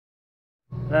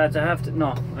Lads, I have to.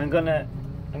 No, I'm gonna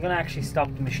actually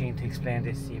stop the machine to explain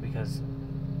this to you because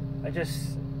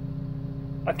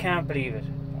I can't believe it.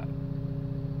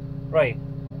 Right.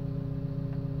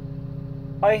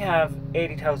 I have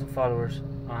 80,000 followers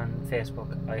on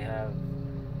Facebook. I have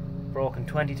broken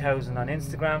 20,000 on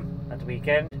Instagram at the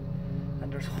weekend,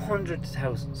 and there's hundreds of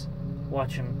thousands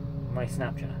watching my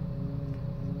Snapchat.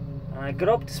 And I got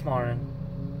up this morning.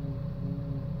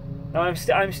 Now I'm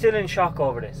still in shock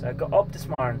over this. I got up this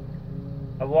morning.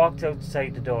 I walked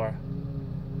outside the door.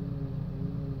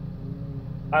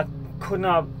 I could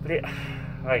not believe.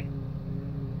 Right.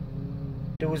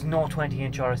 There was no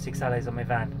 20-inch RS6 alloys on my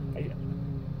van.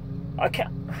 I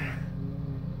can't.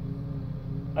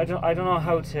 I don't know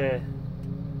how to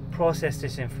process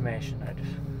this information.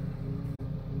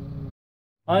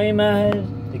 I'm at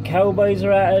it. The cowboys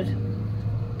are at it.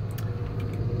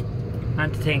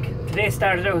 And to think, today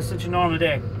started out as such a normal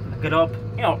day. I got up,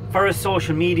 you know, for a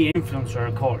social media influencer,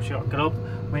 of course, you know, got up,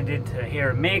 went into hair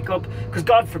and makeup, because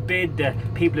God forbid that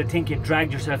people would think you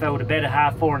dragged yourself out of bed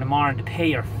at 4:30 in the morning to pay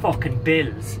your fucking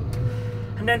bills.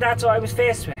 And then that's what I was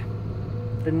faced with.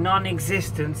 The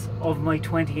non-existence of my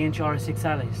 20-inch RS6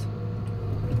 alloys.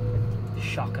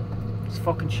 Shocking. It's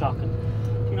fucking shocking.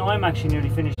 You know, I'm actually nearly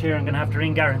finished here. I'm going to have to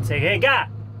ring Gareth and say, hey, Gar,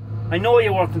 I know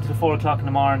you worked until 4 o'clock in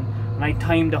the morning, and I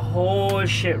timed the whole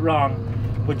shit wrong,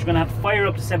 but you're going to have to fire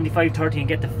up to 7530 and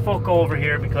get the fuck over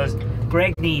here because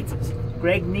Greg needs us.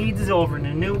 Greg needs us over in the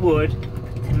new wood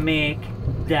to make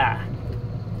that.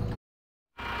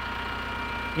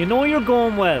 You know you're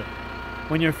going well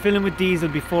when you're filling with diesel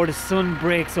before the sun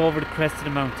breaks over the crest of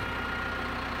the mountain.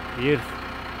 Beautiful.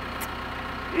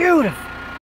 Beautiful.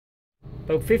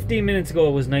 About 15 minutes ago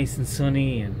it was nice and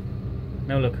sunny, and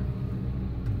now look,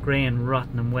 grey and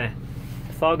rotten and wet.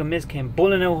 The fog and mist came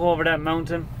bulling out over that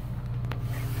mountain.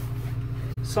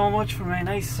 So much for my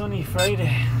nice sunny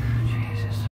Friday.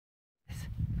 Jesus.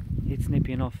 It's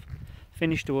nippy enough.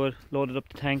 Finished the wood, loaded up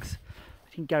the tanks.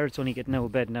 I think Garrett's only getting out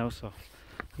of bed now, so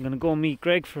I'm gonna go meet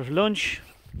Greg for lunch.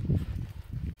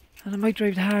 And I might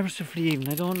drive the harvester for the evening,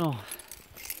 I don't know.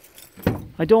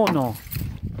 I don't know.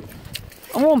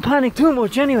 I won't panic too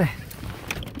much anyway.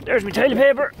 There's my toilet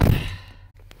paper.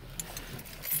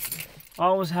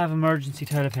 Always have emergency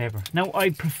toilet paper. Now I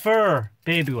prefer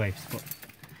baby wipes, but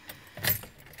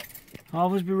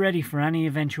always be ready for any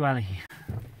eventuality.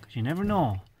 Because you never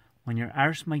know when your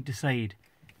arse might decide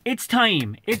it's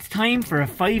time for a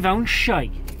 5-ounce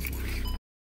shite.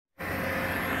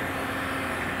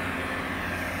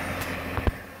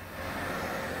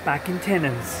 Back in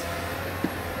Tennent's.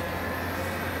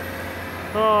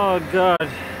 Oh God,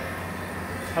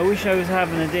 I wish I was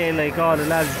having a day like all the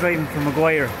lads driving from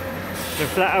Maguire. They're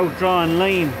flat out drawing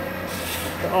line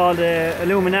to all the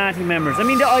Illuminati members, I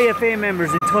mean the IFA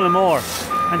members in Tullamore,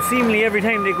 and seemingly every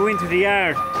time they go into the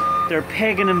yard they're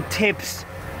pegging them tips,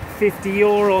 50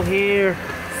 euro here,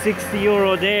 60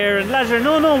 euro there, and lads are,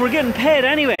 no, we're getting paid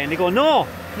anyway, and they go, no,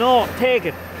 take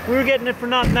it, we're getting it for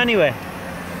nothing anyway.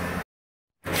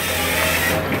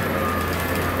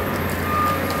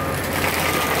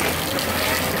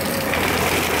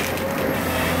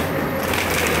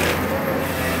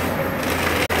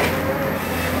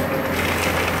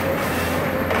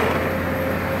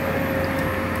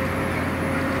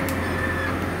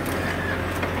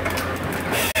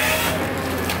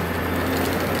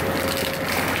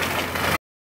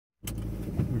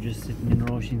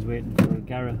 Waiting for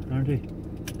Gareth, aren't we?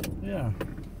 Yeah.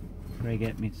 Greg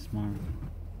ate me this morning.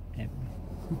 Ate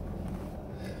me.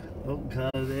 Oh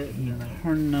God, he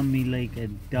turned on me like a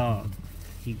dog.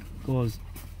 He goes,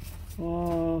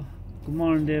 oh, good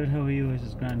morning David, how are you? I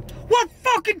says, grand. What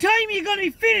fucking time are you gonna be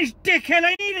finished, dickhead?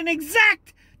 I need an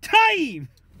exact time!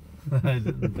 I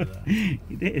didn't do that.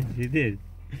 You did.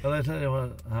 Well, I tell you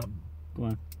what happened. Go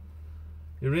on.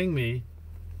 You ring me,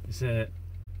 you say,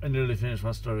 I nearly finished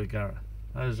my story with Gareth.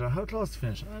 I was like, how close to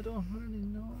finish? I don't really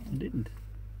know. You didn't?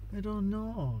 I don't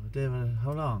know. David,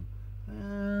 how long?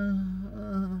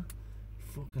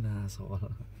 Fucking asshole.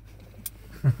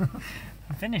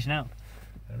 I'm finished now.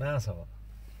 You're an asshole.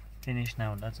 Finished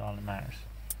now, that's all that matters.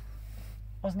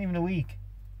 Wasn't even a week.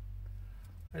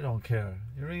 I don't care.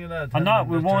 You're ringing that. I'm not,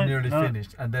 we won't. Nearly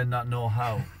finished and then not know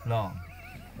how long.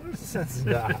 What's the sense of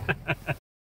that?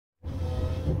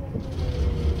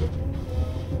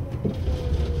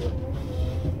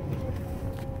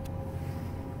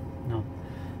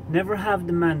 Never have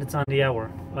the man that's on the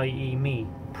hour, i.e. me,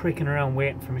 pricking around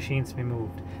waiting for machines to be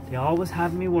moved. They always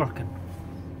have me working.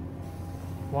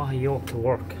 What a yoke to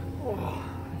work. Oh,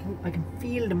 I can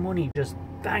feel the money just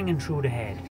banging through the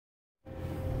head.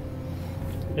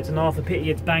 It's an awful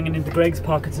pity it's banging into Greg's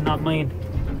pockets and not mine.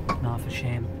 an awful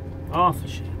shame. Awful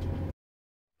shame.